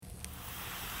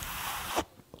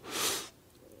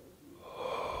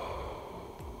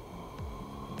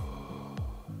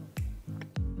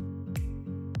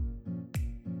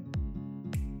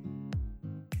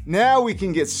Now we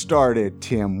can get started,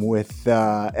 Tim, with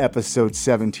episode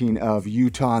 17 of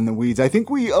Utah in the Weeds. I think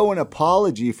we owe an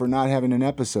apology for not having an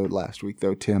episode last week,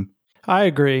 though, Tim. I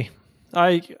agree.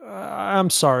 I'm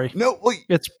sorry. No, wait.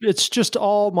 It's just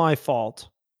all my fault.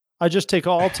 I'll take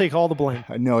all the blame.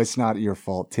 No, it's not your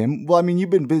fault, Tim. Well, I mean, you've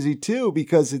been busy too,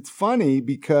 because it's funny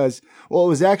because, well, it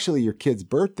was actually your kid's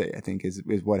birthday, I think, is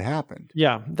what happened.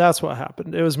 Yeah, that's what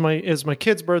happened. It was my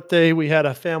kid's birthday. We had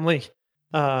a family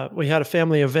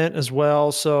event as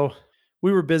well. So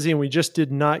we were busy and we just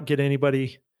did not get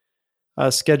anybody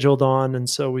scheduled on. And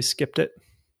so we skipped it.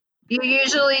 You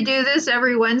usually do this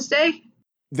every Wednesday?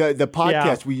 The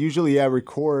podcast, we usually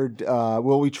record,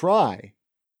 we try.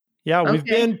 Yeah, we've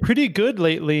been pretty good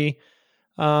lately.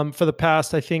 For the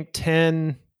past, I think,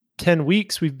 10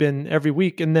 weeks, we've been every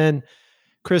week. And then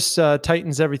Chris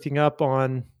tightens everything up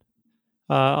on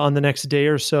the next day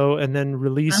or so, and then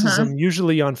releases them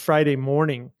usually on Friday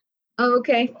morning. Oh,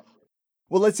 okay.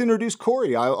 Well, let's introduce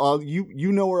Corey.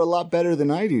 You know her a lot better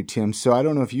than I do, Tim, so I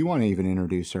don't know if you want to even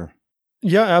introduce her.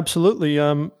 Yeah, absolutely.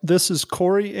 This is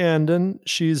Corey Anden.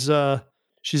 She's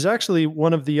actually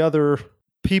one of the other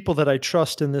people that I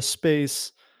trust in this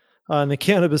space, in the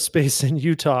cannabis space in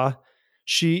Utah.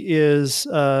 She is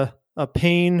a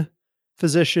pain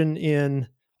physician in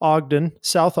Ogden,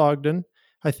 South Ogden,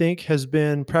 I think, has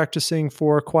been practicing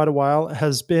for quite a while,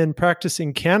 has been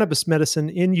practicing cannabis medicine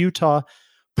in Utah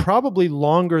probably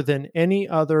longer than any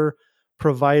other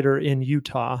provider in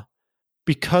Utah.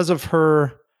 Because of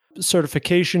her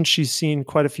certification, she's seen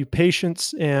quite a few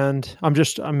patients, and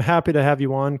I'm happy to have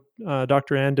you on,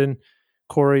 Dr. Anden.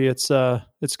 Corey, it's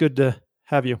good to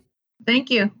have you. Thank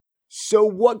you. So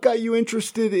what got you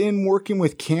interested in working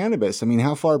with cannabis? I mean,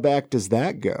 how far back does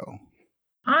that go?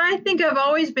 I think I've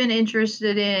always been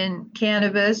interested in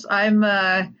cannabis. I'm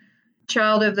a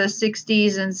child of the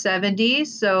 60s and 70s,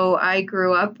 so I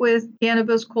grew up with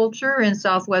cannabis culture in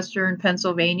southwestern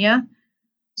Pennsylvania.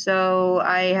 So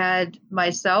I had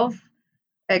myself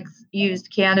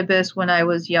used cannabis when I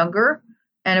was younger.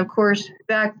 And of course,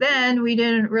 back then, we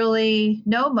didn't really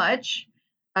know much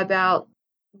about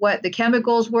what the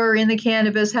chemicals were in the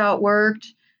cannabis, how it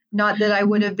worked. Not that I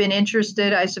would have been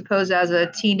interested, I suppose, as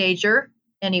a teenager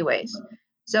anyways.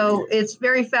 So it's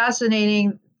very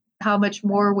fascinating how much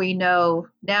more we know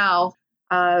now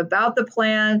about the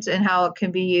plant and how it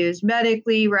can be used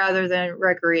medically rather than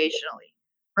recreationally,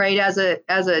 right? As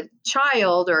a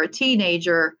child or a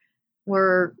teenager,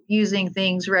 we're using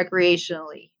things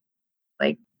recreationally,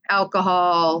 like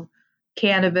alcohol,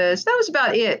 cannabis. That was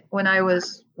about it when I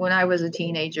was a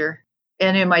teenager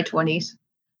and in my 20s.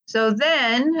 So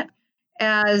then,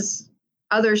 as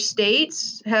other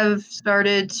states have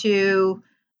started to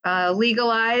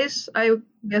legalize, I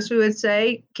guess we would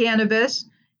say, cannabis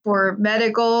for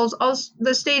medicals,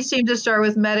 the states seem to start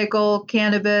with medical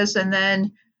cannabis and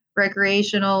then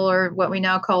recreational, or what we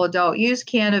now call adult use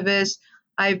cannabis.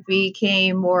 I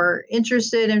became more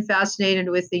interested and fascinated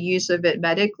with the use of it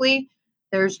medically.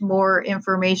 There's more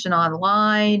information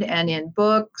online and in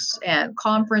books and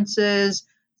conferences.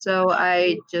 So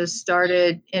I just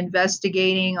started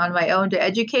investigating on my own to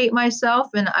educate myself,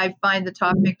 and I find the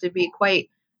topic to be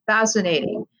quite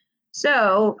fascinating.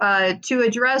 So to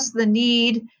address the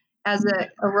need as it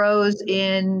arose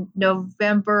in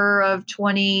November of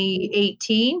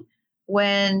 2018,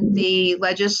 when the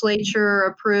legislature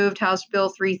approved House Bill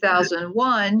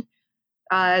 3001,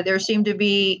 there seemed to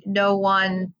be no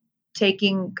one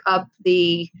taking up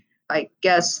the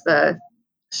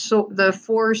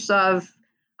force of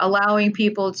allowing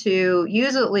people to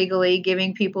use it legally,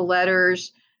 giving people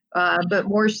letters, but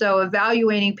more so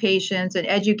evaluating patients and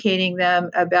educating them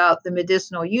about the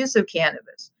medicinal use of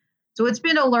cannabis. So it's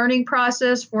been a learning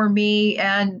process for me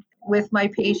and with my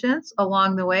patients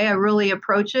along the way. I really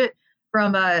approach it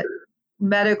from a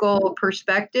medical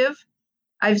perspective.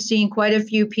 I've seen quite a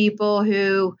few people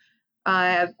who,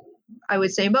 I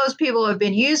would say most people have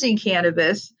been using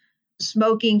cannabis,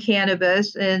 smoking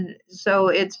cannabis. And so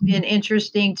it's been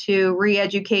interesting to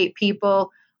re-educate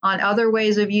people on other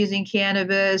ways of using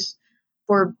cannabis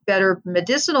for better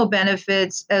medicinal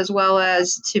benefits, as well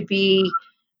as to be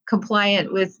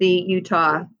compliant with the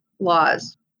Utah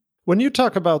laws. When you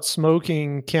talk about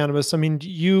smoking cannabis, I mean,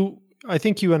 I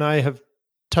think you and I have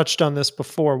touched on this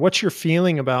before. What's your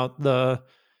feeling about the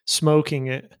smoking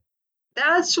it?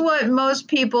 That's what most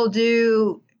people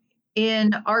do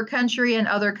in our country and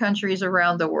other countries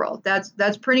around the world.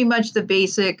 That's pretty much the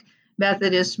basic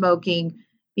method is smoking,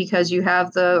 because you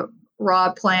have the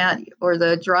raw plant or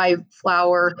the dry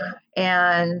flower,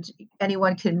 and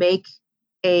anyone can make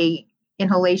a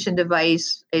inhalation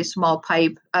device, a small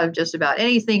pipe out of just about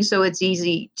anything. So it's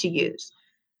easy to use.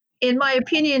 in my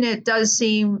opinion, it does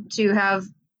seem to have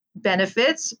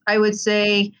benefits. I would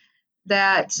say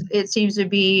that it seems to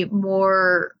be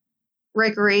more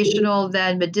recreational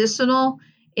than medicinal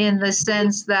in the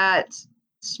sense that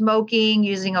smoking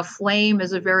using a flame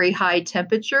is a very high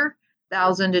temperature,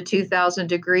 1,000 to 2,000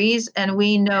 degrees. And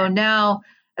we know now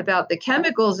about the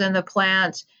chemicals in the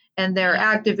plant, and their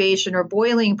activation or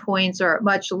boiling points are at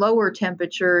much lower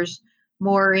temperatures,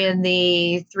 more in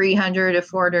the 300 to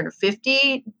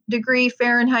 450 degree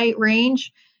Fahrenheit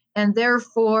range. And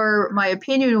therefore, my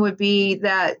opinion would be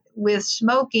that with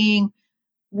smoking,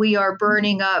 we are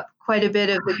burning up quite a bit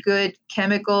of the good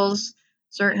chemicals,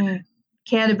 certain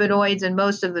cannabinoids, and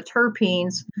most of the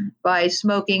terpenes by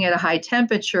smoking at a high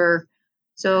temperature.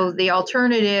 So the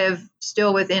alternative,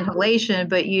 still with inhalation,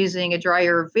 but using a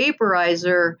dryer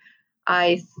vaporizer,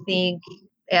 I think,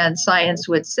 and science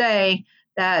would say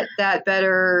that that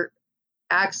better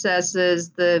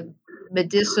accesses the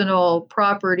medicinal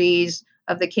properties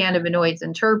of the cannabinoids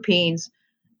and terpenes,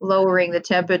 lowering the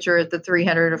temperature at the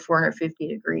 300 to 450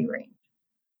 degree range.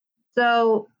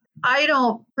 So I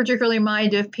don't particularly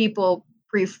mind if people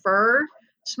prefer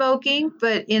smoking,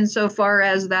 but insofar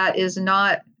as that is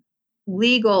not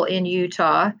legal in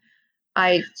Utah,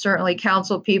 I certainly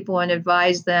counsel people and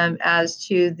advise them as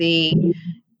to the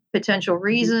potential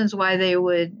reasons why they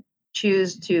would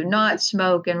choose to not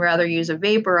smoke and rather use a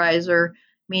vaporizer,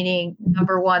 meaning,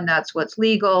 number one, that's what's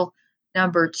legal.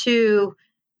 Number two,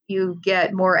 you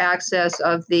get more access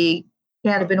of the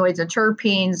cannabinoids and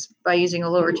terpenes by using a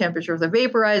lower temperature of the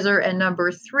vaporizer. And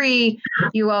number three,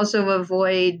 you also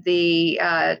avoid the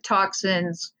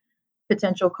toxins,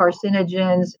 potential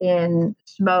carcinogens in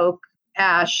smoke,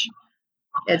 ash,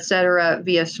 etc.,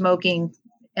 via smoking,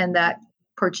 and that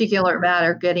particular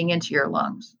matter getting into your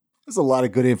lungs. There's a lot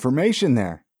of good information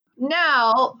there.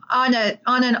 Now, on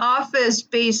an office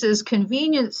basis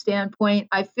convenience standpoint,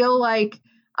 I feel like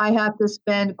I have to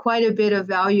spend quite a bit of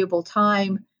valuable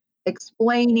time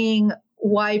explaining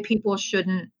why people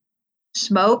shouldn't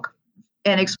smoke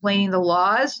and explaining the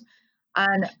laws.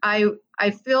 And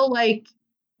I feel like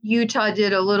Utah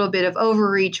did a little bit of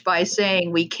overreach by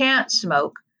saying we can't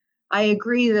smoke. I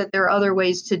agree that there are other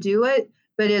ways to do it,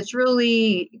 but it's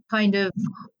really kind of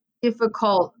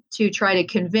difficult to try to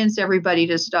convince everybody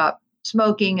to stop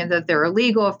smoking and that they're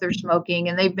illegal if they're smoking,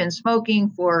 and they've been smoking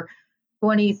for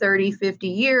 20, 30, 50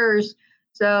 years.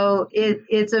 So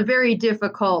it's a very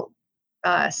difficult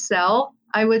sell,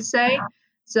 I would say.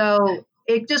 So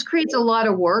it just creates a lot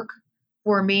of work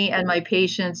for me and my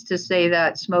patients to say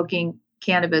that smoking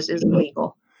cannabis is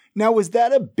illegal. Now, was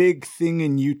that a big thing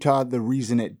in Utah? The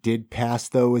reason it did pass,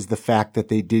 though, is the fact that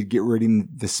they did get rid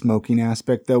of the smoking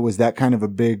aspect, though? Was that kind of a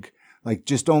big, like,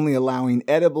 just only allowing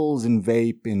edibles and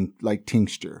vape and, like,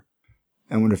 tincture?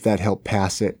 I wonder if that helped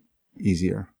pass it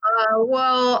easier.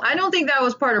 Well, I don't think that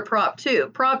was part of Prop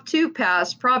 2. Prop 2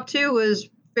 passed. Prop 2 was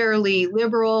fairly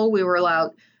liberal. We were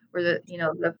allowed, or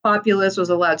the populace was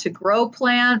allowed to grow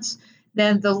plants.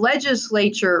 Then the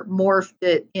legislature morphed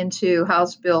it into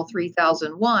House Bill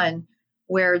 3001,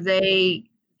 where they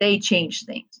changed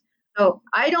things. So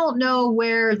I don't know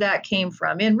where that came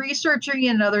from. In researching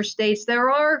in other states, there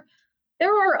are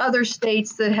other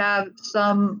states that have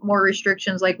some more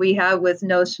restrictions, like we have with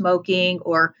no smoking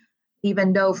or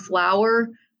even no flower.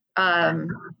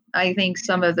 I think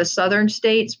some of the southern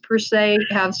states per se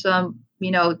have some,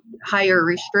 higher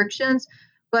restrictions.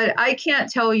 But I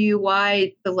can't tell you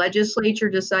why the legislature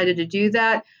decided to do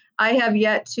that. I have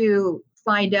yet to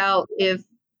find out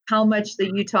how much the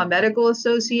Utah Medical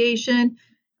Association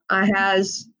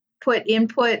has put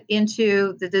input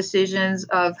into the decisions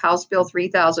of House Bill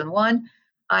 3001.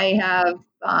 I have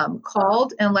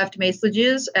called and left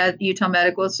messages at Utah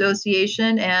Medical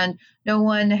Association, and no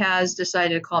one has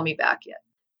decided to call me back yet.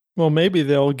 Well, maybe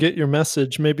they'll get your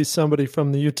message. Maybe somebody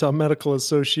from the Utah Medical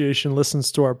Association listens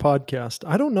to our podcast.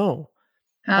 I don't know.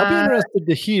 I'll be interested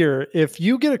to hear. If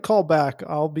you get a call back,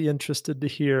 I'll be interested to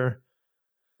hear.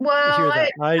 Well,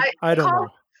 that. I don't know.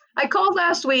 I called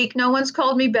last week. No one's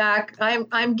called me back.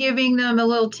 I'm giving them a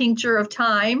little tincture of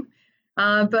time.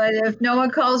 But if no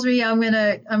one calls me, I'm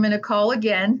gonna call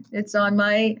again. It's on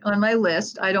my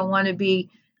list. I don't want to be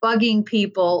bugging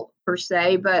people per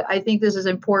se, but I think this is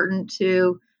important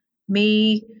to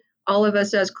me, all of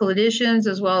us as clinicians,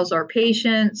 as well as our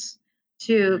patients,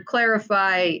 to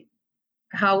clarify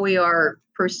how we are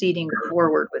proceeding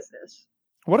forward with this.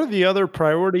 What are the other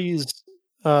priorities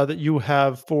that you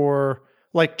have for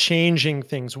like changing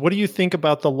things? What do you think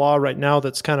about the law right now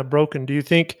that's kind of broken? Do you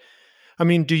think,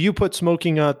 do you put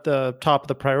smoking at the top of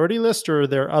the priority list, or are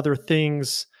there other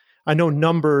things? I know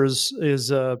numbers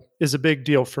is a big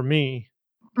deal for me.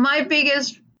 My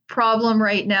biggest problem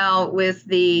right now with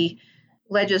the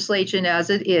legislation as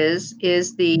it is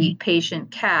the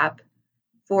patient cap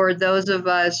for those of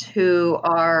us who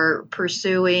are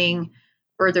pursuing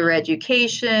further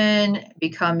education,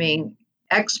 becoming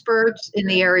experts in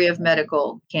the area of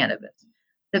medical cannabis.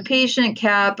 The patient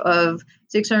cap of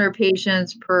 600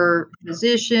 patients per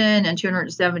physician and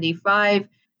 275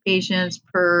 patients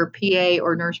per PA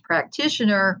or nurse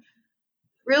practitioner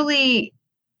really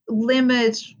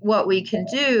limits what we can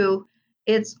do.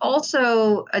 It's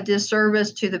also a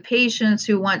disservice to the patients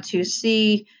who want to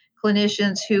see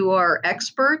clinicians who are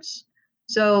experts.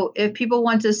 So if people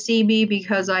want to see me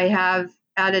because I have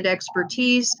added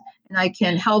expertise and I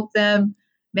can help them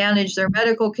manage their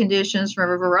medical conditions from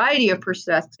a variety of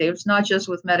perspectives, not just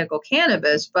with medical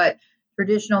cannabis, but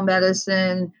traditional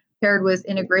medicine paired with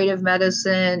integrative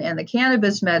medicine and the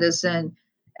cannabis medicine,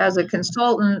 as a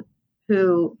consultant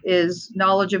who is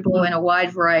knowledgeable in a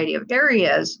wide variety of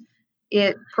areas,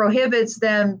 it prohibits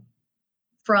them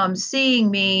from seeing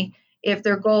me if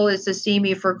their goal is to see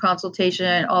me for consultation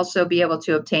and also be able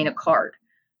to obtain a card.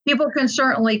 People can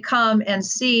certainly come and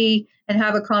see and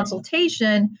have a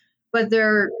consultation, but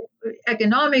they're,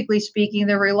 economically speaking,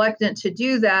 they're reluctant to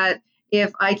do that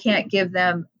if I can't give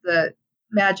them the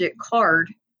magic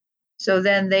card. So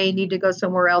then they need to go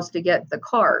somewhere else to get the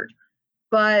card.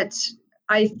 But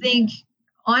I think,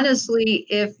 honestly,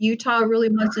 if Utah really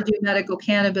wants to do medical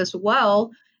cannabis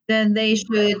well, then they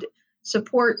should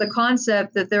support the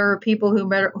concept that there are people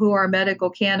who are medical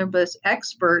cannabis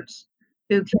experts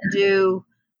who can do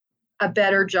a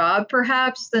better job,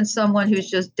 perhaps, than someone who's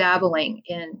just dabbling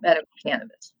in medical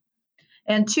cannabis.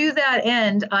 And to that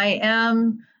end, I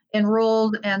am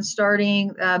enrolled and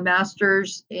starting a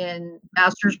master's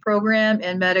program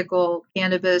in medical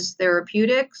cannabis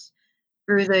therapeutics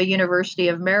through the University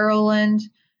of Maryland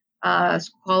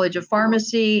College of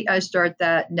Pharmacy. I start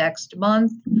that next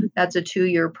month. That's a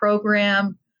 2-year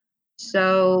program.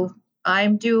 So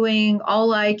I'm doing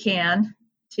all I can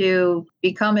to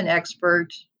become an expert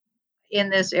in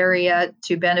this area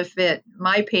to benefit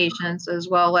my patients as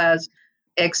well as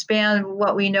expand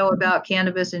what we know about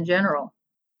cannabis in general.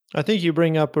 I think you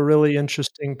bring up a really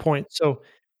interesting point. So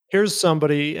here's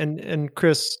somebody, and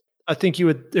Chris, I think you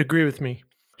would agree with me.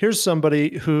 Here's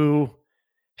somebody who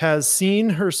has seen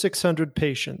her 600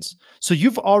 patients. So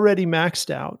you've already maxed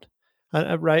out,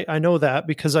 right? I know that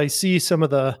because I see some of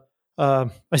the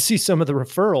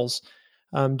referrals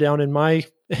down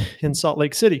in Salt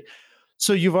Lake City.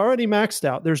 So you've already maxed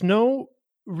out. There's no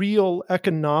real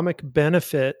economic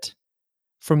benefit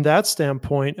from that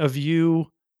standpoint of you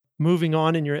moving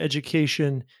on in your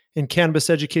education, in cannabis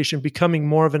education, becoming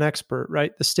more of an expert,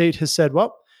 right? The state has said,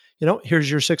 well, here's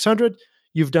your 600.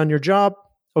 You've done your job.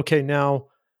 Okay, now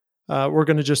we're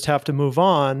going to just have to move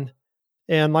on.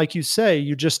 And like you say,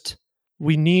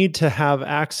 we need to have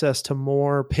access to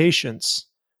more patients.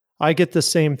 I get the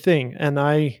same thing. And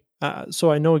so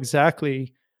I know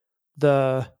exactly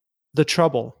the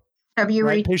trouble. Have you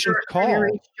right? reached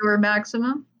your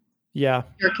maximum? Yeah.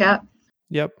 Your cap?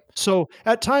 Yep. So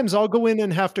at times I'll go in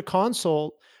and have to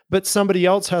consult, but somebody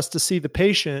else has to see the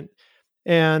patient.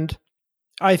 And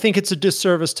I think it's a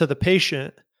disservice to the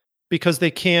patient because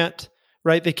they can't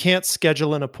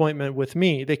schedule an appointment with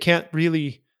me. They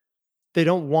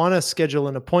don't want to schedule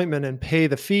an appointment and pay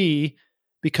the fee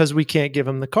because we can't give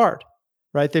them the card,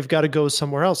 right? They've got to go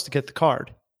somewhere else to get the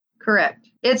card. Correct.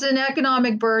 It's an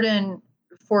economic burden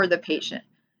for the patient.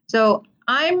 So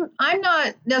I'm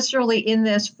not necessarily in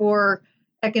this for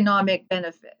economic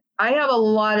benefit. I have a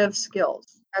lot of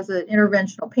skills as an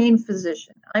interventional pain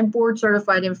physician. I'm board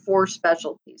certified in 4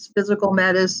 specialties: physical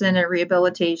medicine and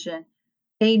rehabilitation,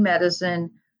 pain medicine,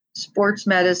 sports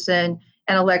medicine,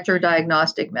 and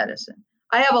electrodiagnostic medicine.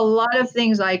 I have a lot of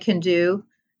things I can do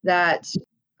that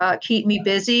keep me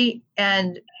busy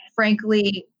and,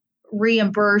 frankly,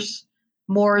 reimburse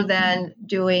more than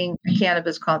doing a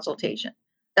cannabis consultation.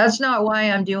 That's not why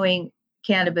I'm doing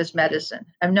cannabis medicine.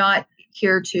 I'm not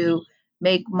here to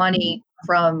make money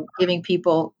from giving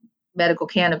people medical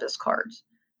cannabis cards,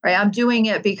 right? I'm doing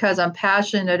it because I'm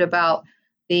passionate about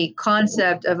the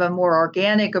concept of a more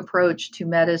organic approach to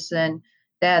medicine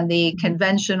than the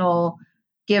conventional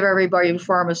give everybody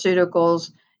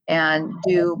pharmaceuticals and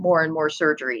do more and more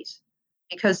surgeries,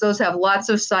 because those have lots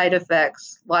of side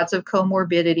effects, lots of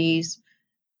comorbidities,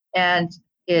 and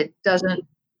it doesn't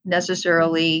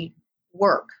necessarily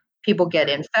work. People get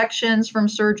infections from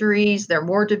surgeries. They're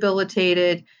more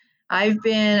debilitated. I've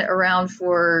been around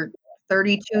for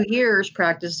 32 years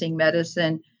practicing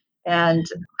medicine, and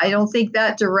I don't think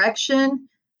that direction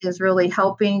is really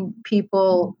helping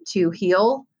people to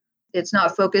heal. It's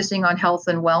not focusing on health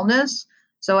and wellness.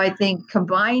 So I think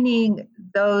combining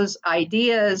those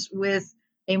ideas with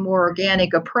a more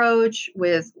organic approach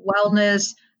with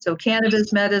wellness, so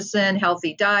cannabis medicine,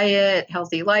 healthy diet,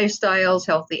 healthy lifestyles,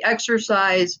 healthy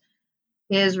exercise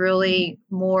is really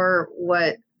more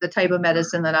what the type of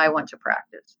medicine that I want to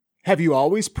practice. Have you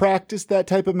always practiced that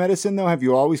type of medicine, though? Have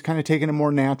you always kind of taken a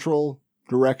more natural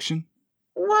direction?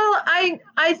 Well,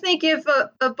 I think if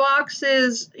a box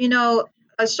is,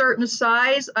 a certain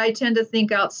size, I tend to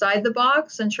think outside the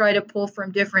box and try to pull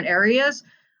from different areas.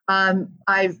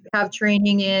 I have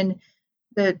training in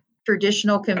the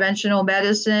traditional conventional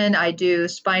medicine. I do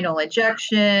spinal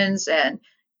injections and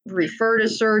refer to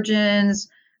surgeons.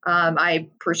 I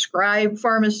prescribe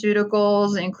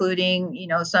pharmaceuticals, including,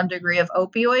 some degree of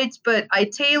opioids, but I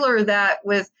tailor that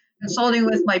with consulting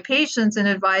with my patients and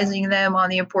advising them on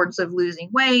the importance of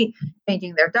losing weight,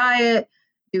 changing their diet,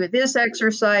 do this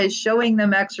exercise, showing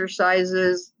them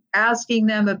exercises, asking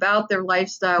them about their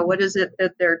lifestyle. What is it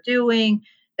that they're doing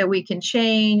that we can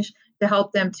change to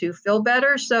help them to feel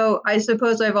better? So I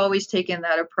suppose I've always taken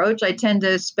that approach. I tend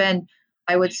to spend,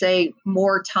 I would say,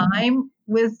 more time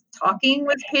with talking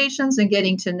with patients and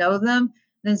getting to know them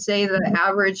than, say, the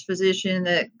average physician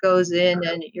that goes in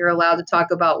and you're allowed to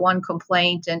talk about one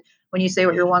complaint. And when you say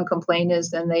what your one complaint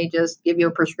is, then they just give you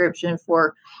a prescription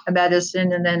for a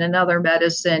medicine and then another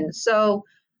medicine. So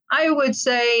I would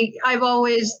say I've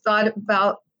always thought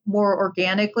about more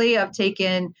organically. I've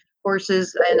taken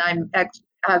courses and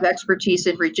have expertise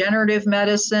in regenerative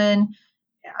medicine.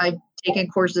 I've taken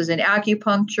courses in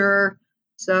acupuncture.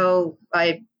 So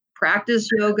I practice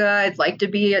yoga. I'd like to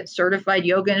be a certified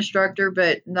yoga instructor,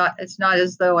 but it's not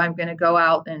as though I'm going to go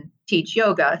out and teach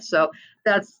yoga. So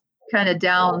that's kind of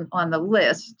down on the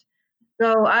list.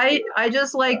 So I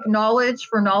just like knowledge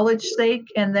for knowledge's sake,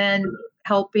 and then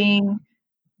helping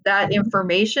that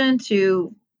information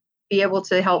to be able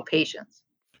to help patients.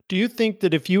 Do you think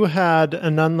that if you had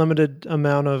an unlimited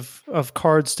amount of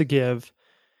cards to give,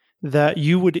 that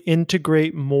you would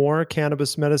integrate more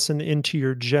cannabis medicine into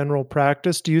your general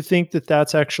practice? Do you think that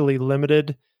that's actually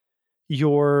limited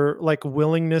your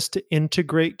willingness to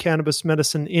integrate cannabis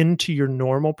medicine into your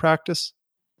normal practice?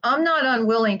 I'm not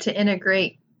unwilling to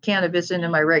integrate cannabis into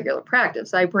my regular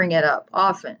practice. I bring it up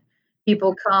often.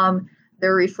 People come,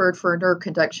 they're referred for a nerve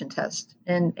conduction test.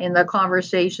 And in the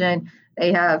conversation,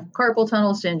 they have carpal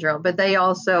tunnel syndrome, but they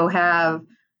also have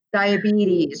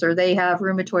diabetes, or they have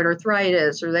rheumatoid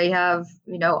arthritis, or they have,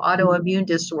 autoimmune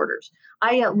disorders.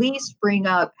 I at least bring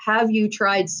up, have you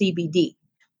tried CBD?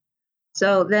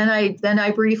 So then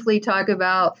I briefly talk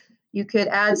about, you could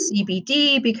add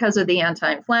CBD because of the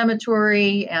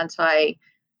anti-inflammatory,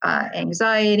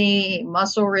 anti-anxiety,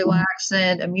 muscle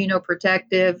relaxant,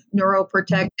 immunoprotective,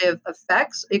 neuroprotective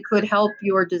effects. It could help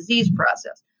your disease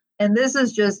process. And this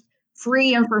is just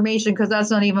free information because that's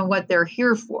not even what they're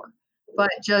here for.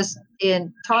 But just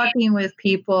in talking with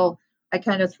people, I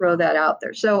kind of throw that out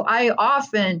there. So I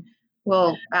often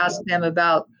will ask them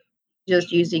about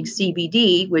just using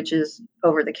CBD, which is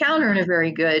over the counter and a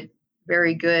very good,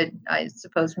 I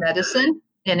suppose, medicine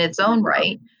in its own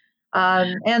right.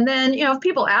 And then, if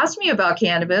people ask me about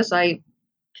cannabis, I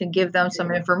can give them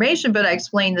some information, but I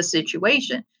explain the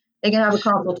situation. They can have a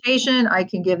consultation. I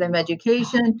can give them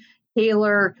education,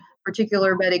 tailor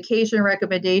particular medication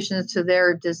recommendations to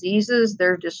their diseases,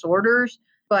 their disorders,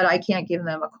 but I can't give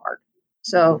them a card.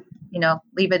 So,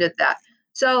 leave it at that.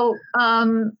 So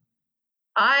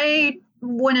I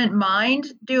wouldn't mind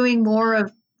doing more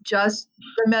of just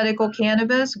the medical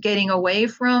cannabis, getting away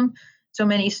from so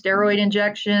many steroid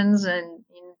injections and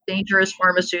dangerous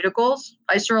pharmaceuticals.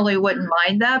 I certainly wouldn't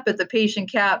mind that, but the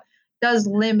patient cap does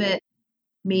limit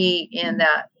me in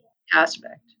that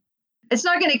aspect. It's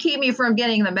not going to keep me from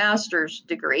getting the master's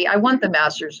degree. I want the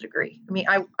master's degree. I mean,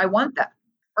 I want that,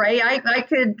 right?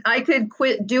 I could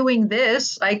quit doing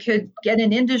this. I could get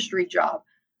an industry job,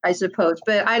 I suppose,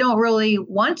 but I don't really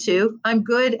want to. I'm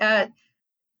good at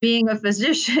being a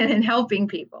physician and helping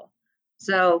people.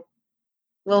 So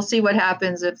we'll see what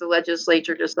happens if the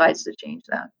legislature decides to change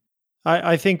that.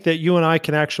 I think that you and I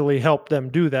can actually help them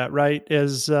do that, right?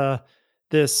 As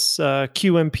this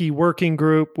QMP working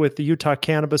group with the Utah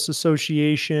Cannabis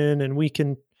Association, and we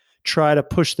can try to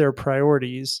push their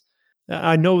priorities.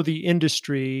 I know the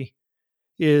industry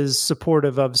is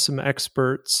supportive of some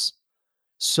experts,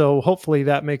 so hopefully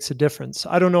that makes a difference.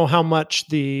 I don't know how much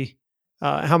the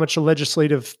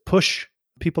legislative push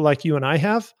people like you and I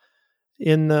have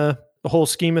in the whole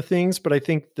scheme of things, but I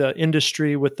think the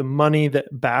industry with the money that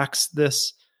backs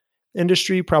this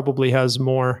industry probably has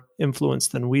more influence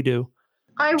than we do.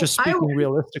 Just speaking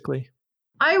realistically.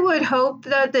 I would hope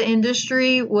that the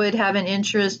industry would have an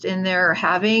interest in their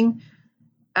having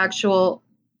actual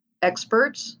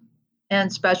experts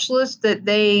and specialists that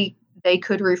they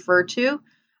could refer to.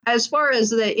 As far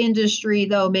as the industry,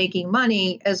 though, making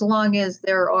money, as long as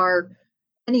there are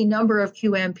any number of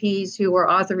QMPs who are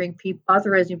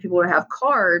authorizing people to have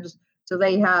cards, so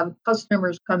they have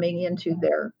customers coming into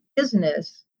their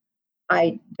business,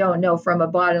 I don't know from a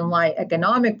bottom line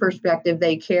economic perspective,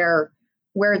 they care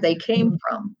where they came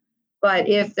from. But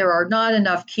if there are not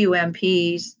enough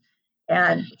QMPs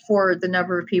and for the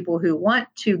number of people who want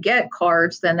to get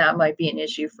cards, then that might be an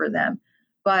issue for them.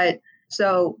 But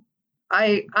so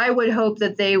I would hope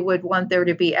that they would want there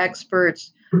to be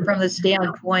experts from the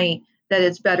standpoint that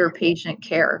it's better patient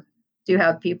care to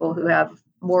have people who have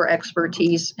more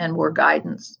expertise and more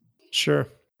guidance. Sure.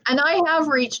 And I have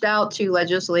reached out to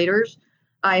legislators.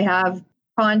 I have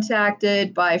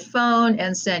contacted by phone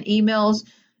and sent emails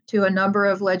to a number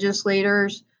of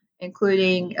legislators,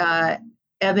 including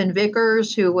Evan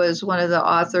Vickers, who was one of the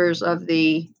authors of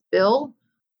the bill,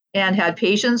 and had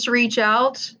patients reach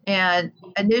out. And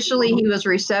initially he was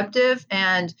receptive,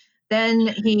 and then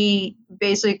he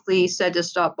basically said to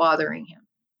stop bothering him.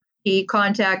 He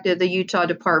contacted the Utah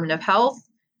Department of Health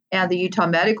and the Utah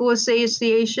Medical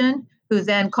Association, who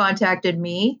then contacted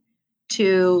me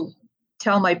to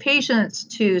tell my patients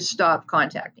to stop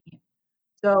contacting him.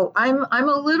 So I'm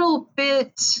a little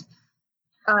bit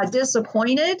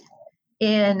disappointed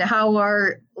in how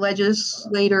our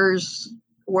legislators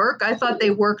work. I thought they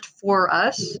worked for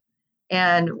us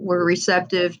and were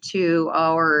receptive to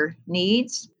our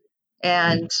needs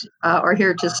and are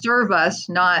here to serve us,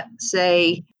 not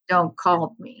say, don't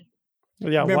call me.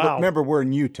 Yeah, remember, we're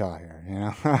in Utah here. You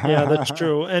know? Yeah, that's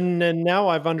true. And now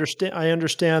I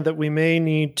understand that we may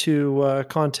need to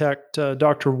contact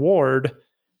Dr. Ward,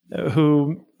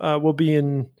 who will be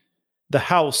in the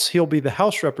House. He'll be the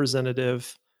House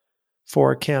representative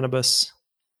for cannabis,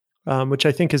 which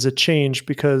I think is a change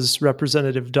because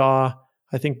Representative Daw,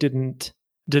 I think, didn't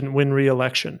win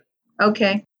re-election.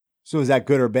 Okay. So is that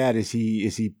good or bad? Is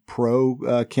he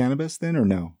pro cannabis then, or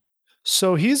no?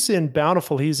 So he's in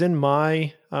Bountiful. He's in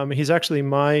he's actually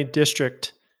my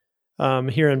district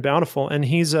here in Bountiful, and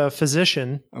he's a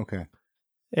physician. Okay.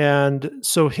 And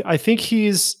so I think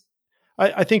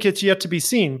I think it's yet to be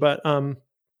seen, but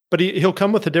he'll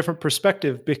come with a different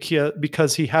perspective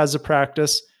because he has a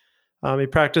practice. He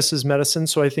practices medicine.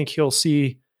 So I think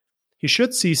he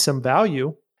should see some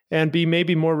value and be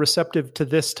maybe more receptive to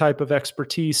this type of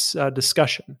expertise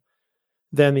discussion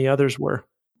than the others were.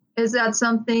 Is that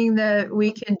something that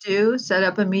we can do? Set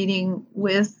up a meeting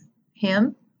with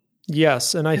him?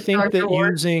 Yes, and I think that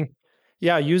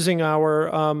using our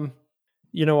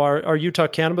our Utah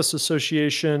Cannabis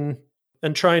Association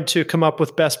and trying to come up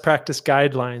with best practice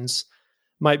guidelines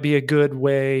might be a good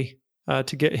way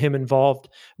to get him involved.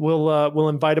 We'll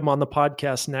invite him on the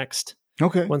podcast next.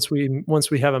 Okay. Once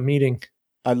we have a meeting.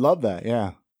 I love that.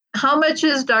 Yeah. How much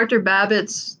is Dr.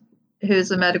 Babbitts, who's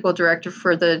the medical director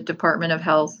for the Department of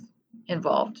Health,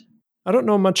 involved? I don't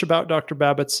know much about Dr.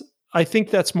 Babbitts. I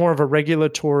think that's more of a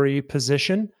regulatory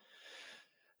position,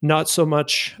 not so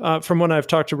much from when I've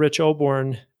talked to Rich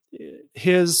Oborn.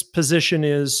 His position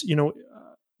is,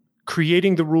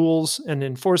 creating the rules and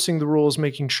enforcing the rules,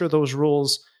 making sure those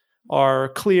rules are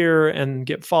clear and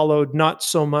get followed, not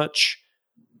so much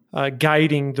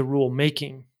guiding the rule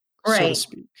making, so to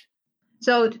speak.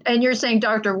 So, and you're saying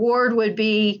Dr. Ward would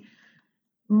be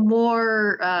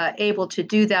more able to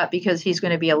do that because he's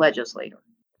going to be a legislator.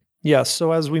 Yes.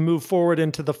 So as we move forward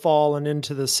into the fall and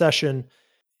into the session,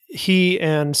 he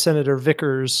and Senator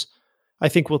Vickers, I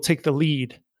think, will take the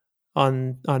lead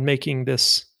on making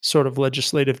this sort of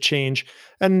legislative change.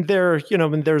 And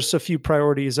there's a few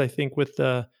priorities, I think, with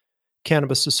the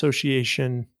Cannabis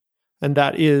Association, and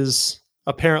that is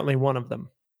apparently one of them.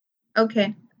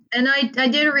 Okay. And I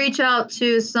did reach out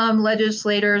to some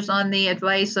legislators on the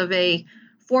advice of a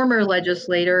former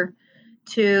legislator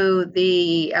to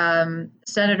the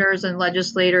senators and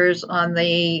legislators on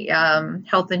the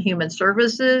Health and Human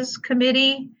Services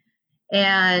Committee.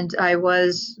 And I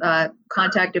was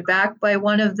contacted back by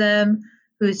one of them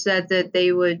who said that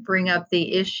they would bring up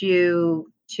the issue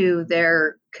to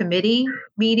their committee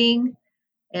meeting.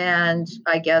 And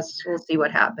I guess we'll see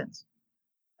what happens.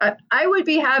 I would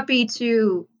be happy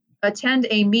to attend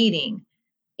a meeting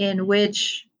in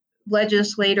which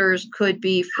legislators could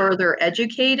be further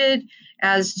educated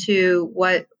as to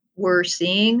what we're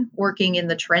seeing working in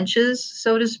the trenches,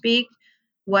 so to speak,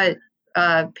 what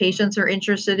patients are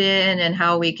interested in and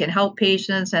how we can help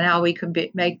patients and how we can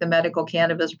make the medical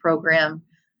cannabis program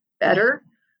better.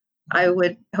 I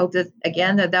would hope that,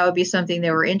 again, that would be something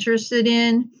they were interested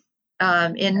in.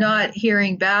 In not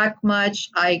hearing back much,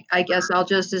 I guess I'll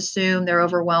just assume they're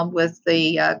overwhelmed with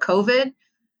the COVID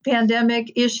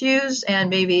pandemic issues, and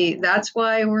maybe that's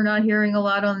why we're not hearing a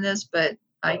lot on this, but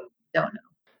I don't know.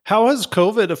 How has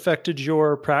COVID affected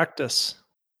your practice?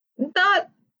 Not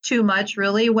too much,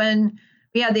 really. When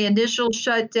we had the initial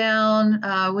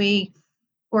shutdown, we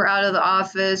were out of the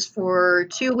office for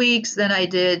 2 weeks. Then I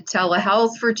did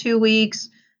telehealth for 2 weeks.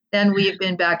 Then we've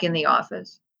been back in the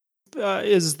office.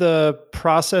 Is the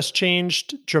process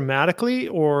changed dramatically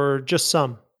or just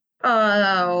some?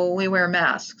 We wear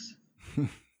masks.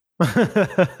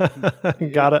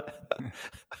 Got it.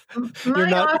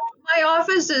 My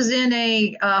office is in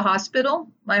a hospital.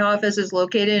 My office is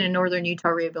located in Northern Utah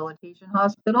Rehabilitation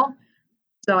Hospital.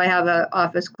 So I have an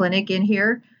office clinic in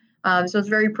here. So it's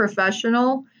very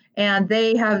professional, and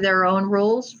they have their own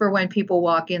rules for when people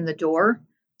walk in the door.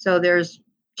 So there's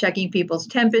checking people's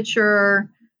temperature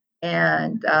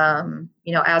and,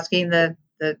 asking the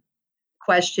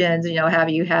questions, have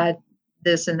you had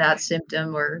this and that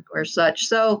symptom or such.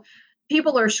 So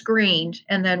people are screened,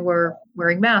 and then we're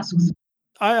wearing masks.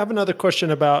 I have another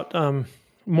question about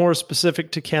more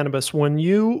specific to cannabis. When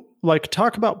you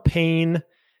talk about pain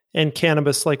and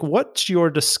cannabis, what's your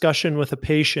discussion with a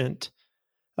patient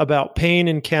about pain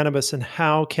and cannabis and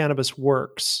how cannabis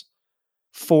works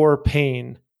for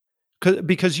pain?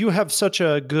 Because you have such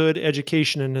a good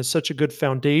education and such a good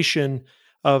foundation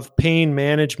of pain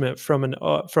management from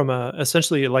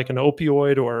essentially like an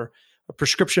opioid or a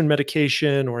prescription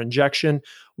medication or injection.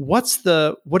 What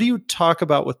do you talk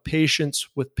about with patients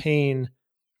with pain?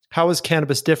 How is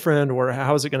cannabis different, or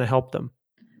how is it going to help them?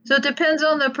 So it depends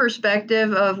on the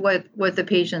perspective of what the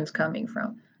patient's coming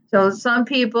from. So some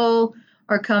people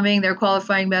are coming, their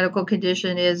qualifying medical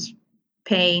condition is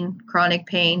pain, chronic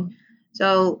pain.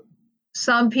 So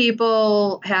some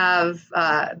people have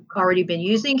already been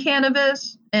using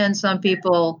cannabis, and some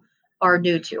people are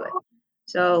new to it.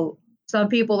 So some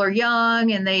people are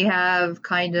young and they have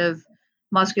kind of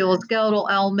musculoskeletal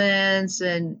ailments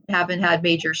and haven't had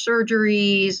major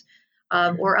surgeries,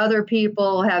 or other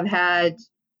people have had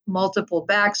multiple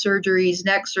back surgeries,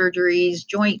 neck surgeries,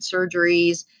 joint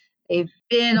surgeries. They've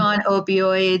been on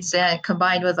opioids and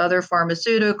combined with other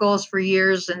pharmaceuticals for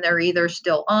years, and they're either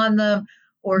still on them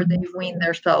or they've weaned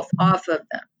themselves off of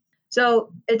them.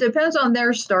 So it depends on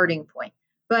their starting point.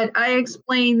 But I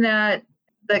explain that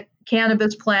the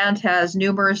cannabis plant has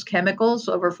numerous chemicals,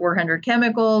 over 400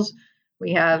 chemicals.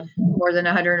 We have more than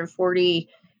 140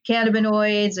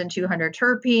 cannabinoids and 200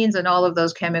 terpenes, and all of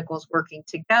those chemicals working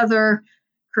together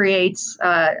creates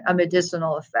a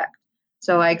medicinal effect.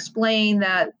 So I explain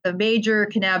that the major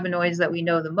cannabinoids that we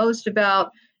know the most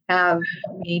about have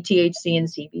THC and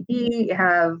CBD,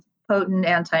 have potent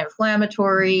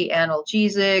anti-inflammatory,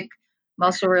 analgesic,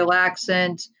 muscle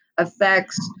relaxant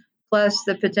effects, plus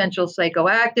the potential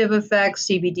psychoactive effects,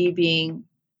 CBD being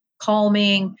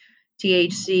calming,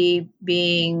 THC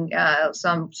being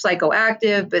some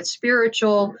psychoactive but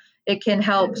spiritual. It can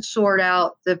help sort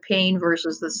out the pain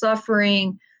versus the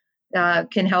suffering,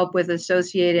 can help with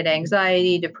associated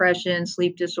anxiety, depression,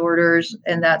 sleep disorders,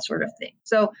 and that sort of thing.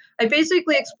 So I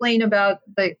basically explain about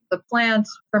the plants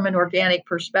from an organic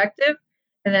perspective,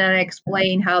 and then I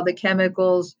explain how the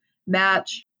chemicals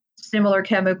match similar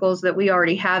chemicals that we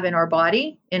already have in our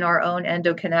body, in our own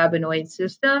endocannabinoid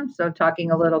system. So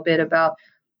talking a little bit about,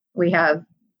 we have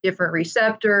different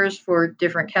receptors for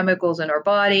different chemicals in our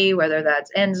body, whether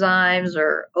that's enzymes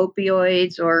or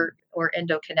opioids or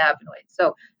endocannabinoids.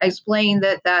 So I explain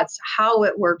that that's how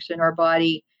it works in our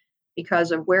body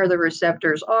because of where the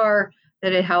receptors are,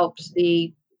 that it helps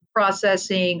the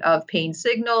processing of pain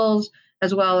signals,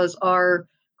 as well as our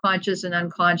conscious and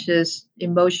unconscious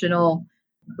emotional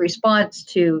response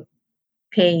to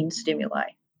pain stimuli.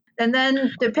 And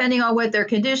then depending on what their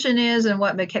condition is and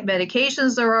what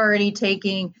medications they're already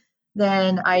taking,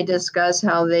 then I discuss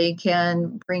how they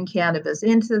can bring cannabis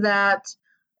into that.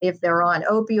 If they're on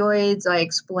opioids, I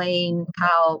explain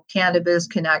how cannabis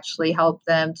can actually help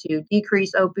them to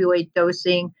decrease opioid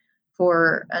dosing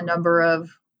for a number of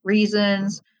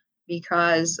reasons,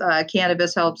 because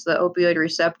cannabis helps the opioid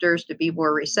receptors to be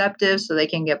more receptive so they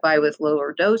can get by with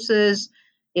lower doses.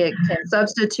 It can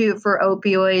substitute for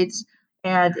opioids,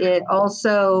 and it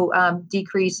also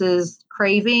decreases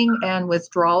craving and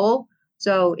withdrawal.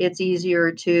 So it's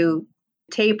easier to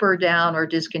taper down or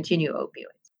discontinue opioids.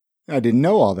 I didn't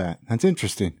know all that. That's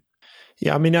interesting.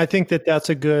 Yeah, I mean, I think I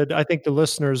think the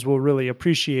listeners will really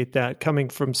appreciate that coming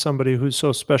from somebody who's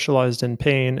so specialized in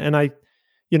pain. And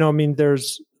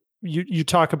you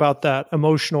talk about that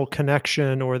emotional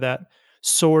connection or that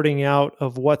sorting out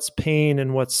of what's pain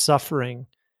and what's suffering.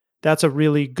 that's a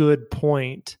really good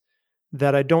point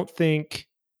that I don't think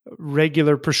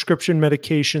regular prescription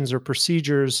medications or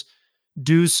procedures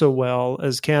do so well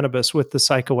as cannabis with the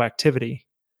psychoactivity.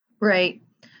 Right.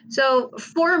 So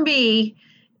for me,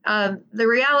 the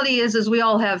reality is we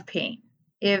all have pain.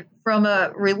 If from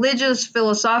a religious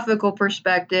philosophical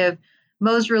perspective,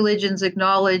 most religions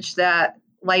acknowledge that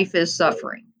life is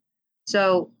suffering.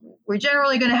 So we're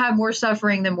generally going to have more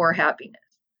suffering than more happiness,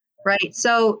 right?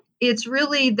 So it's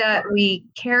really that we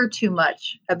care too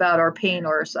much about our pain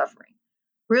or our suffering.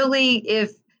 Really,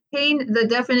 if pain, the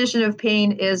definition of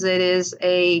pain is it is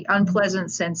a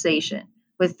unpleasant sensation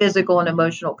with physical and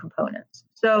emotional components.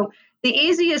 So the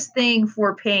easiest thing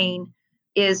for pain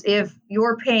is if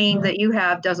your pain that you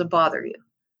have doesn't bother you,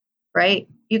 right?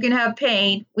 You can have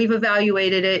pain. We've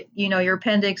evaluated it. Your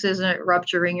appendix isn't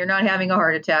rupturing. You're not having a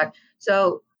heart attack.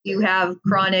 So you have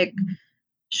chronic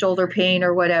shoulder pain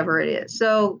or whatever it is.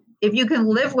 So if you can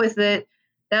live with it,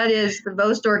 that is the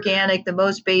most organic, the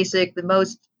most basic, the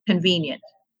most convenient,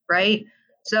 right?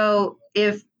 So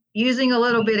if using a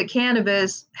little bit of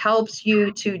cannabis helps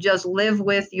you to just live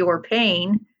with your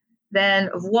pain, then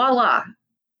voila,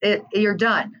 you're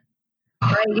done,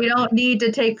 right? You don't need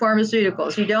to take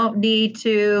pharmaceuticals. You don't need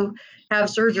to have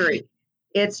surgery.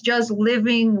 It's just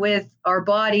living with our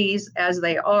bodies as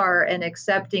they are and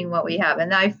accepting what we have.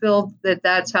 And I feel that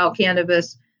that's how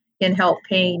cannabis can help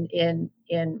pain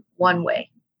in one way.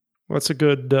 That's a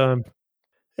good,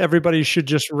 everybody should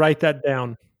just write that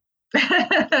down.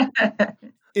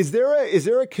 Is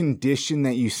there a condition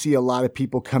that you see a lot of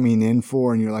people coming in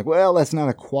for and you're like, well, that's not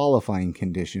a qualifying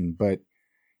condition, but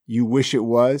you wish it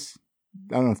was?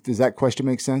 I don't know. Does that question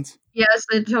make sense? Yes,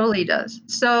 it totally does.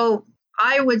 So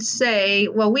I would say,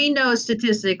 well, we know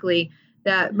statistically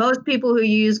that most people who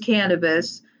use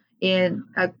cannabis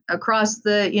across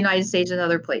the United States and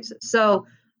other places. So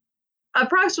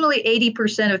approximately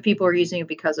 80% of people are using it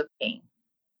because of pain,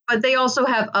 but they also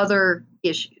have other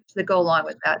issues that go along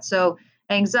with that. So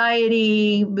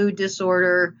anxiety, mood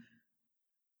disorder,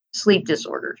 sleep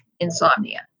disorders,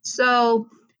 insomnia. So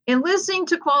in listening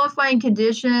to qualifying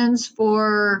conditions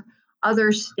for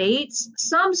other states,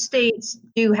 some states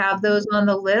do have those on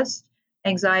the list: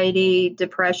 anxiety,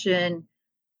 depression,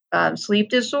 sleep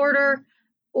disorder,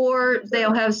 or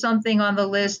they'll have something on the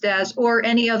list or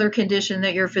any other condition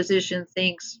that your physician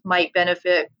thinks might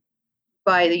benefit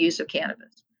by the use of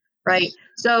cannabis, right?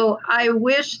 So I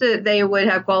wish that they would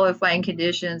have qualifying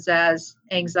conditions as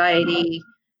anxiety,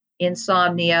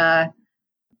 insomnia,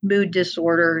 mood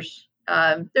disorders.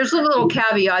 There's some little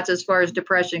caveats as far as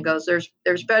depression goes.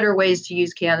 There's better ways to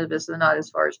use cannabis than not as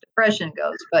far as depression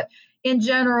goes. But in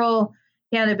general,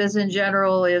 cannabis in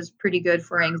general is pretty good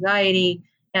for anxiety.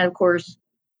 And of course,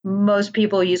 most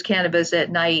people use cannabis at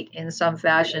night in some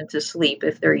fashion to sleep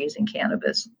if they're using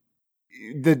cannabis.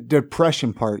 The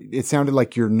depression part, it sounded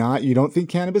like you don't think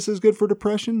cannabis is good for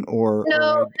depression, or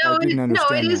I didn't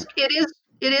understand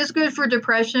it is good for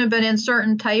depression, but in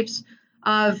certain types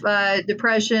of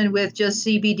depression with just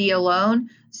CBD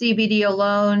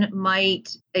alone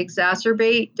might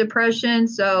exacerbate depression.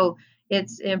 So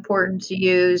it's important to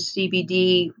use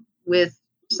CBD with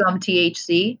some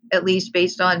THC, at least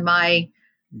based on my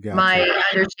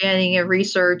understanding of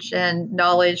research and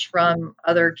knowledge from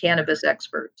other cannabis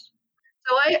experts.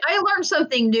 So I learn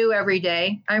something new every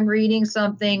day. I'm reading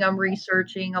something, I'm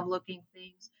researching, I'm looking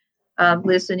things,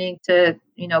 listening to,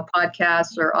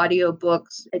 podcasts or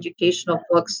audiobooks, educational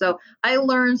books. So I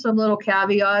learn some little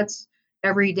caveats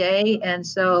every day. And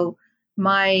so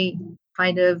my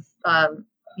kind of,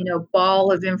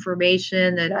 ball of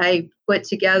information that I put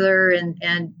together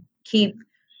and keep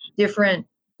different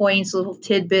points, little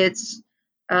tidbits.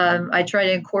 I try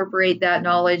to incorporate that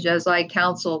knowledge as I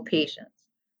counsel patients.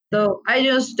 So I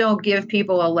just don't give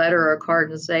people a letter or a card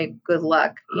and say, good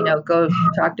luck, go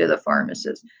talk to the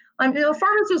pharmacist.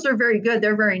 Pharmacists are very good.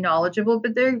 They're very knowledgeable,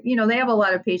 but they have a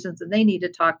lot of patients that they need to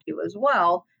talk to as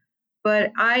well.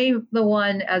 But I'm the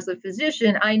one, as a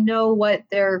physician, I know what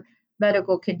their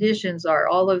medical conditions are,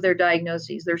 all of their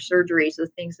diagnoses, their surgeries, the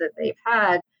things that they've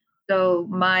had. So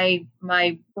my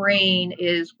brain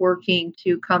is working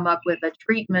to come up with a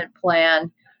treatment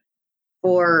plan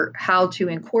for how to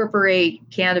incorporate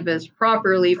cannabis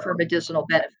properly for medicinal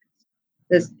benefits.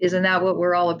 Isn't that what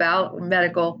we're all about?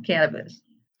 Medical cannabis.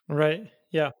 Right.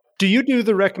 Yeah. Do you do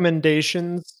the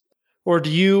recommendations, or do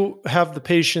you have the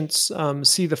patients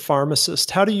see the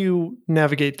pharmacist? How do you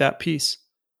navigate that piece?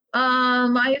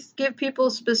 I give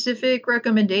people specific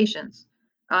recommendations.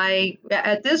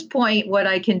 At this point, what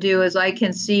I can do is I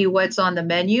can see what's on the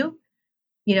menu,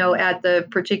 at the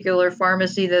particular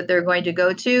pharmacy that they're going to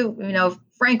go to.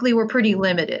 Frankly, we're pretty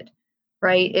limited.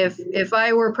 right? If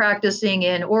I were practicing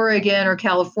in Oregon or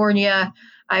California,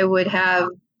 I would have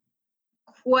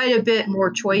quite a bit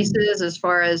more choices as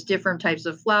far as different types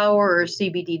of flower or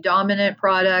CBD dominant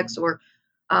products or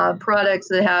products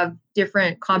that have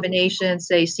different combinations,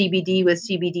 say CBD with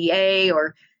CBDA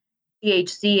or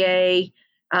THCA.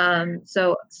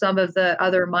 So some of the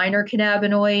other minor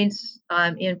cannabinoids,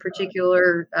 in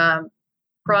particular,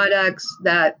 products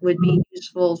that would be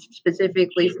useful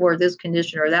specifically for this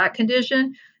condition or that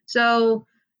condition. So,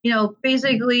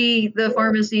 basically the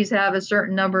pharmacies have a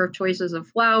certain number of choices of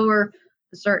flower,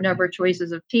 a certain number of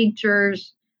choices of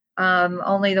tinctures.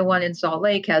 Only the one in Salt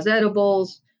Lake has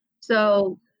edibles.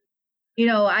 So,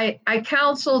 I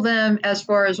counsel them as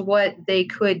far as what they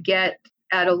could get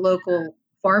at a local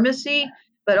pharmacy,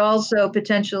 but also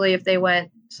potentially if they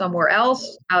went somewhere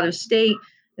else out of state,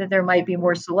 that there might be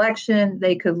more selection.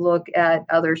 They could look at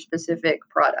other specific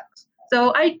products.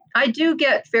 So I do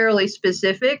get fairly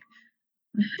specific,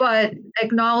 but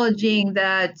acknowledging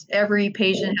that every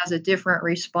patient has a different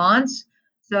response.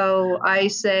 So I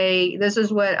say, this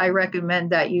is what I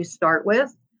recommend that you start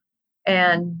with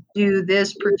and do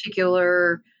this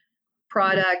particular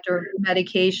product or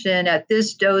medication at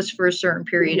this dose for a certain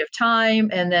period of time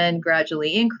and then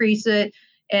gradually increase it.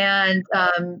 And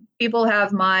people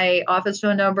have my office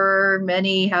phone number.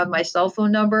 Many have my cell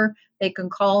phone number. They can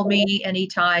call me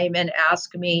anytime and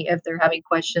ask me if they're having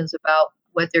questions about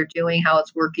what they're doing, how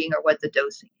it's working, or what the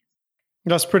dosing is.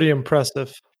 That's pretty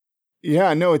impressive.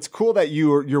 Yeah, no, it's cool that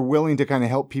you're willing to kind of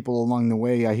help people along the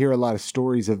way. I hear a lot of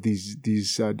stories of these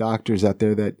doctors out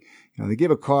there that they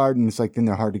give a card and it's like then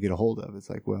they're hard to get a hold of. It's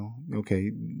like, well,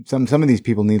 okay, some of these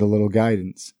people need a little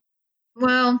guidance.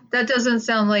 Well, that doesn't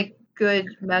sound like good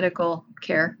medical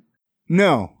care.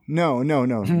 No,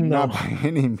 not by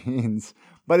any means.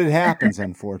 But it happens,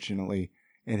 unfortunately.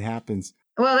 It happens.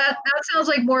 Well, that sounds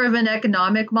like more of an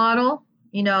economic model,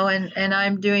 and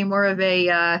I'm doing more of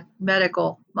a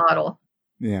medical model.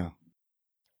 Yeah.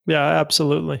 Yeah,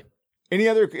 absolutely. Any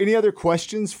other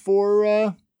questions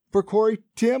for Corey,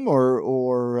 Tim,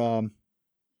 or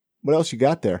what else you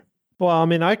got there? Well, I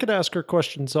mean, I could ask her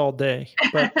questions all day,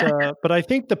 but I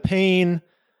think the pain,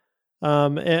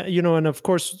 and of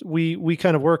course we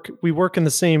kind of work in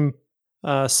the same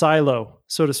silo,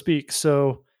 so to speak.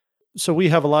 So we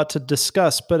have a lot to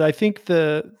discuss, but I think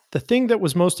the thing that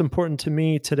was most important to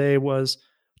me today was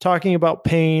talking about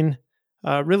pain,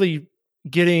 really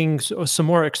getting some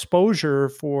more exposure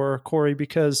for Corey,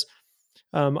 because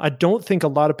I don't think a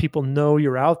lot of people know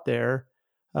you're out there,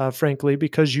 frankly,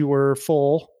 because you were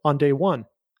full on day one.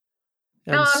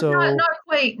 And no, so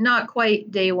not quite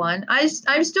day one.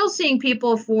 I'm still seeing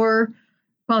people for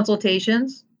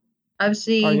consultations.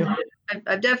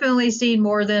 I've definitely seen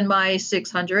more than my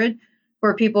 600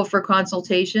 for people for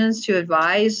consultations to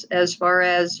advise as far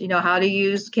as, how to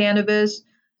use cannabis,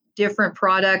 different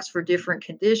products for different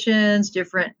conditions,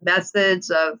 different methods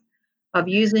of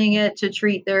using it to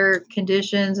treat their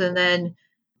conditions, and then,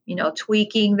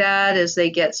 tweaking that as they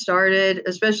get started,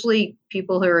 especially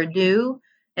people who are new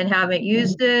and haven't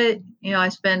used it. I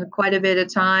spend quite a bit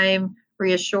of time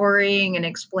reassuring and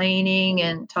explaining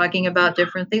and talking about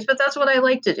different things, but that's what I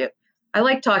like to do. I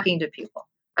like talking to people.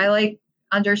 I like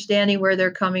understanding where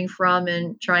they're coming from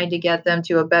and trying to get them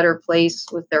to a better place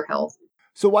with their health.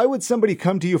 So why would somebody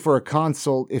come to you for a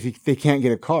consult if they can't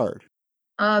get a card?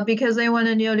 Because they want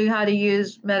to know how to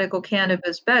use medical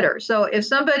cannabis better. So if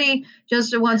somebody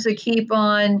just wants to keep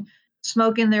on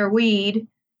smoking their weed,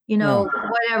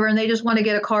 whatever, and they just want to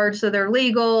get a card so they're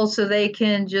legal, so they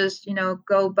can just,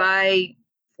 go buy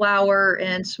flower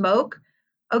and smoke.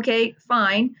 Okay,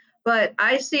 fine. But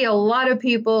I see a lot of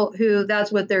people who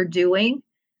that's what they're doing,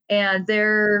 and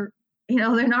they're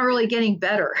not really getting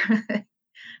better.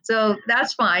 So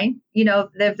that's fine.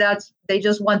 If they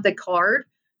just want the card.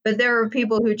 But there are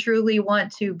people who truly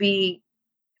want to be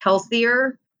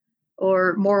healthier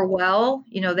or more well.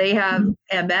 They have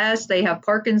MS, they have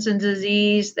Parkinson's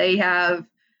disease, they have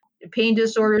pain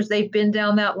disorders. They've been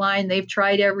down that line. They've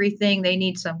tried everything. They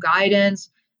need some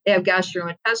guidance. They have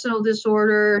gastrointestinal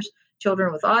disorders,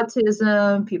 children with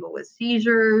autism, people with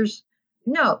seizures.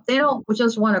 No, they don't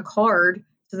just want a card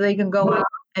so they can go out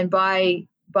and buy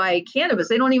cannabis.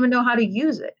 They don't even know how to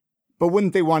use it. But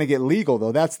wouldn't they want to get legal,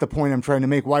 though? That's the point I'm trying to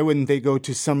make. Why wouldn't they go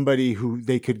to somebody who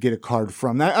they could get a card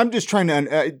from? I'm just trying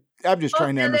to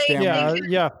understand.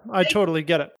 Yeah, I totally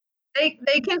get it.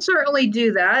 They can certainly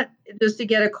do that just to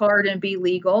get a card and be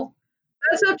legal.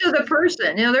 That's up to the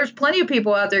person. There's plenty of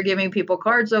people out there giving people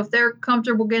cards. So if they're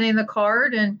comfortable getting the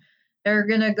card and they're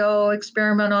going to go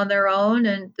experiment on their own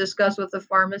and discuss with the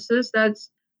pharmacist,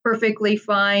 that's perfectly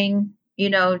fine,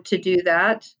 to do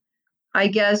that. I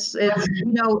guess it's,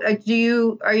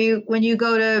 when you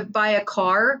go to buy a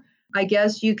car, I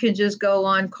guess you can just go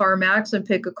on CarMax and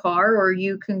pick a car, or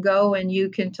you can go and you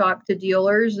can talk to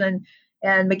dealers and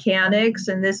mechanics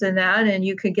and this and that, and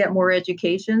you can get more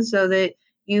education so that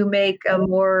you make a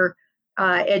more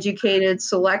educated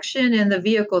selection in the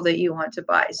vehicle that you want to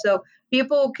buy. So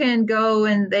people can go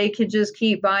and they can just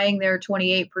keep buying their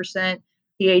 28%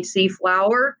 THC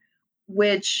flower,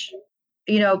 which,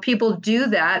 people do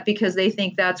that because they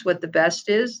think that's what the best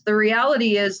is. The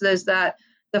reality is that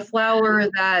the flower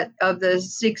that of the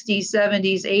 60s,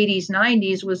 70s, 80s,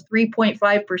 90s was 3.5%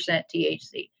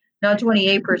 THC, not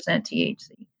 28%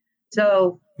 THC.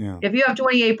 So if you have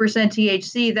 28%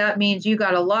 THC, that means you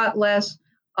got a lot less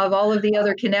of all of the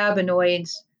other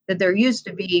cannabinoids that there used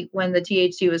to be when the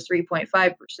THC was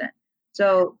 3.5%.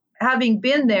 So having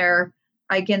been there,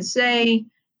 I can say,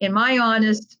 in my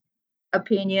honest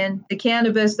opinion, the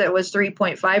cannabis that was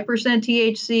 3.5%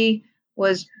 THC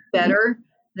was better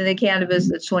than the cannabis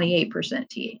that's 28%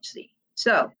 THC.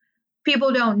 So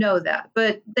people don't know that,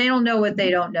 but they don't know what they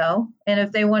don't know. And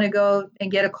if they want to go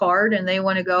and get a card and they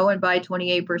want to go and buy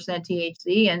 28%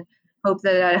 THC and hope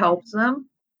that helps them,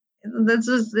 that's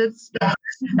their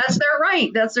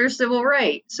right. That's their civil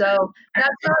right. So that's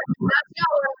not what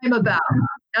I'm about.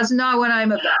 That's not what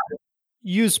I'm about.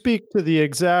 You speak to the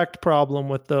exact problem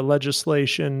with the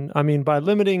legislation. I mean, by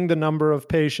limiting the number of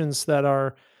patients that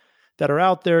are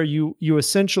out there, you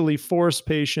essentially force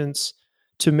patients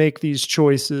to make these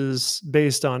choices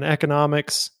based on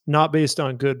economics, not based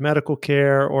on good medical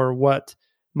care or what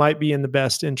might be in the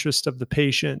best interest of the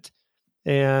patient.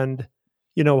 And,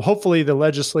 hopefully the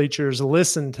legislatures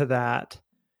listen to that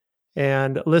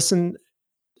and listen,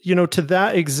 to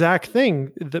that exact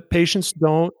thing, that patients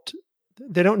don't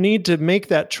need to make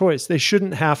that choice. They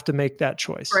shouldn't have to make that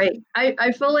choice. Right.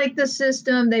 I feel like the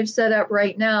system they've set up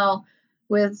right now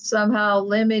with somehow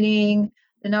limiting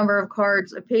the number of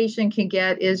cards a patient can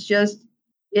get it's just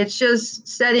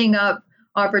setting up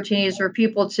opportunities for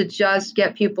people to just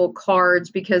get people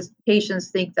cards because patients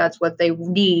think that's what they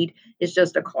need is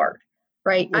just a card.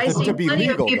 Right. I see plenty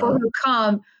of people who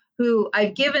come who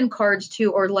I've given cards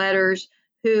to or letters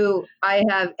who I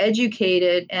have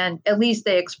educated, and at least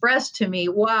they expressed to me,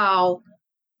 wow,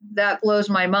 that blows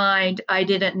my mind. I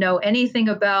didn't know anything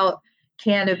about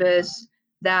cannabis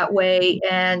that way.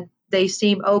 And they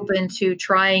seem open to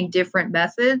trying different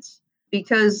methods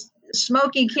because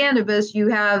smoking cannabis, you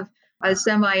have a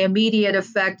semi-immediate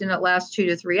effect and it lasts 2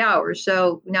 to 3 hours.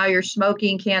 So now you're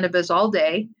smoking cannabis all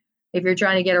day if you're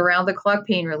trying to get around the clock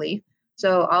pain relief.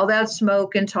 So all that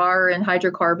smoke and tar and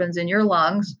hydrocarbons in your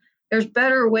lungs, there's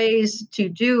better ways to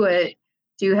do it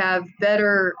to have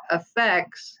better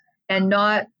effects and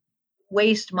not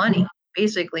waste money,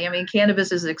 basically. I mean,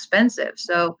 cannabis is expensive.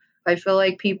 So I feel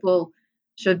like people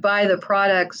should buy the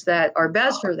products that are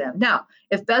best for them. Now,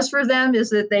 if best for them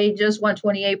is that they just want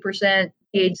 28%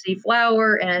 THC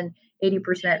flower and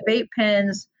 80% vape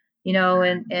pens,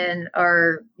 and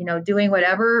are, doing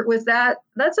whatever with that,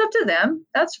 that's up to them.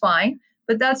 That's fine.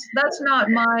 But that's not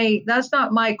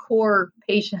my core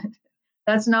patient.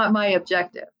 That's not my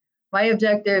objective. My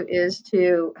objective is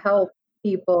to help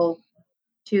people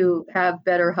to have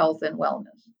better health and wellness.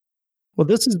 Well,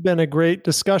 this has been a great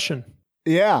discussion.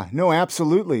 Yeah, no,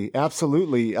 absolutely.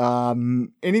 Absolutely.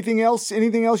 Anything else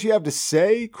you have to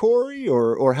say, Corey,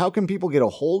 or how can people get a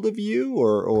hold of you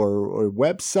or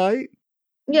website?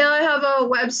 Yeah, I have a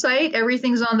website.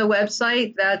 Everything's on the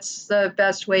website. That's the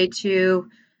best way to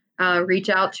reach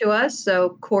out to us.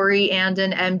 So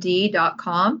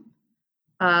CoreyAndonMD.com.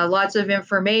 Lots of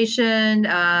information.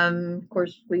 Of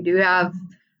course, we do have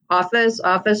office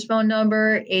phone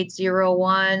number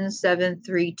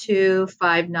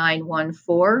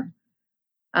 801-732-5914.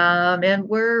 And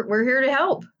we're here to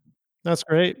help. That's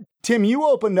great. Tim, you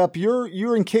opened up you're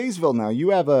in Kaysville now. You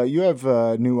have a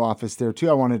new office there too.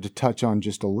 I wanted to touch on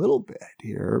just a little bit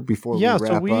here before we wrap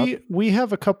up. We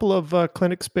have a couple of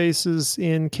clinic spaces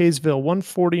in Kaysville,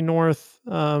 140 North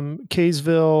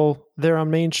Kaysville, there on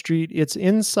Main Street. It's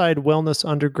inside Wellness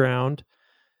Underground.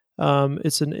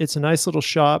 It's a nice little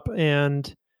shop,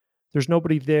 and there's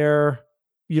nobody there,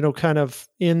 kind of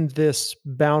in this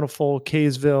bountiful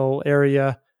Kaysville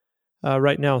area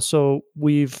right now. So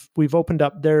we've opened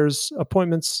up. There's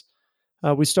appointments.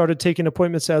 We started taking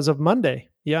appointments as of Monday.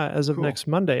 Yeah, as of next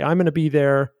Monday. I'm going to be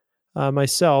there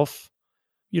myself,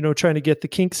 trying to get the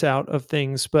kinks out of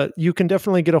things. But you can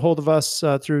definitely get a hold of us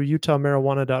through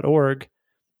utahmarijuana.org.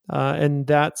 And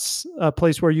that's a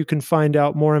place where you can find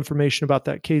out more information about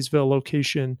that Kaysville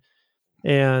location.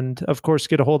 And of course,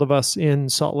 get a hold of us in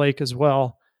Salt Lake as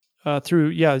well.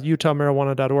 through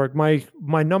utahmarijuana.org.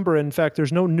 My number, in fact,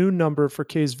 there's no new number for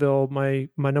Kaysville.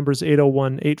 My number is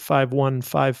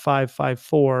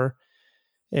 801-851-5554,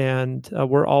 and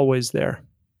we're always there.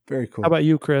 Very cool. How about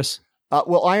you, Chris?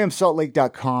 Well,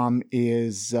 IamSaltLake.com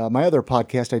is my other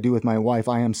podcast I do with my wife,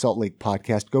 I Am Salt Lake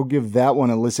Podcast. Go give that one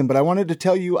a listen. But I wanted to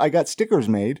tell you I got stickers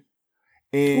made.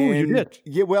 And you did?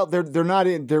 Yeah, well, they're not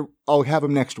in. I'll have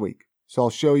them next week. So I'll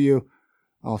show you.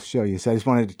 So I just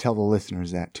wanted to tell the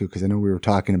listeners that too, because I know we were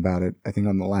talking about it, I think,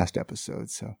 on the last episode.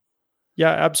 So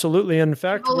yeah, absolutely. In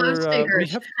fact, we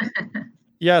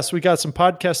got some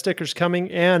podcast stickers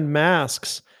coming and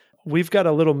masks. We've got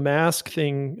a little mask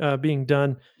thing being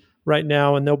done right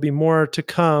now, and there'll be more to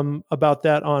come about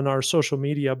that on our social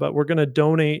media, but we're going to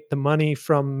donate the money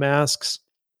from masks.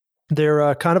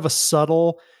 They're kind of a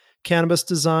subtle cannabis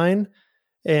design.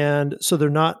 And so they're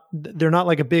not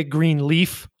like a big green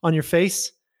leaf on your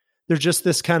face. They're just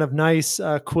this kind of nice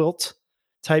quilt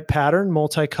type pattern,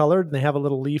 multicolored, and they have a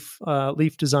little leaf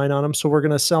design on them. So we're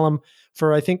going to sell them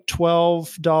for, I think,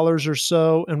 $12 or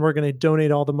so. And we're going to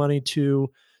donate all the money to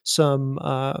some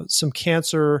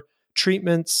cancer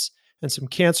treatments and some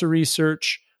cancer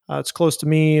research. It's close to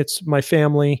me. It's my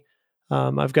family.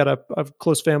 I've got a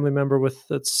close family member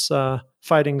that's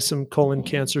fighting some colon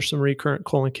cancer, some recurrent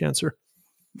colon cancer.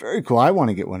 Very cool. I want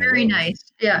to get one of those. Very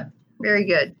nice. Yeah, very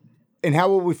good. And how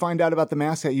will we find out about the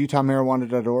mask at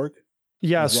utahmarijuana.org?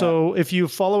 Yeah, so if you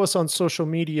follow us on social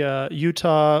media,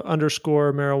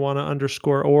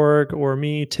 Utah_marijuana_org, or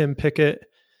me, Tim Pickett,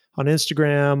 on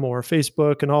Instagram or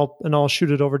Facebook, and I'll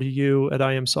shoot it over to you at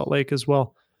I Am Salt Lake as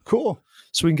well. Cool.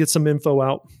 So we can get some info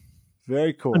out.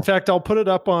 Very cool. In fact, I'll put it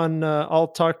up on. I'll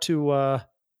talk to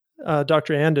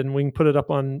Dr. Andon. We can put it up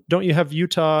on. Don't you have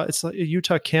Utah? It's like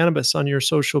Utah Cannabis on your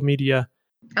social media.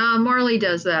 Marley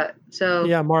does that. So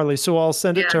yeah, Marley. So I'll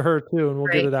send it to her too, and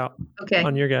we'll get it out. Okay.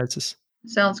 On your guys's.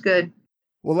 Sounds good.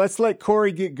 Well, let's let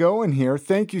Corey get going here.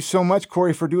 Thank you so much,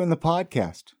 Corey, for doing the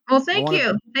podcast. Well, thank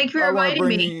you. Thank you for inviting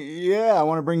me. I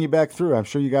want to bring you back through. I'm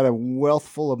sure you got a wealth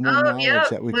full of more knowledge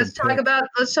that we let's talk about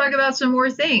some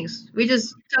more things. We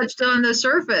just touched on the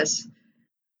surface.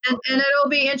 And it'll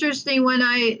be interesting when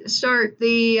I start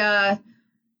the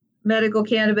medical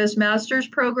cannabis master's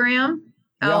program.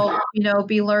 I'll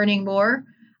be learning more.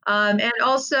 And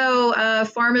also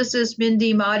pharmacist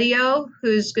Mindy Madio,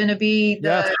 who's going to be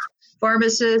the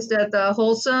pharmacist at the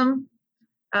Wholesome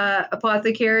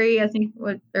Apothecary, I think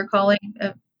what they're calling.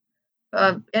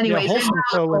 Anyways,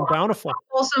 Wholesome in Bountiful.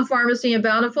 Wholesome Pharmacy in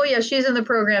Bountiful. Yeah, she's in the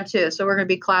program too. So we're going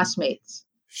to be classmates.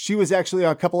 She was actually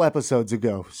a couple episodes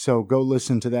ago. So go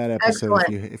listen to that episode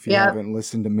if you haven't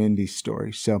listened to Mindy's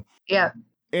story. So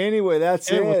anyway,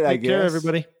 that's it, I guess. Take care,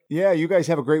 everybody. Yeah, you guys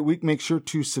have a great week. Make sure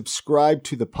to subscribe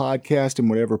to the podcast in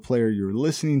whatever player you're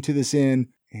listening to this in,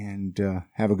 and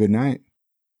have a good night.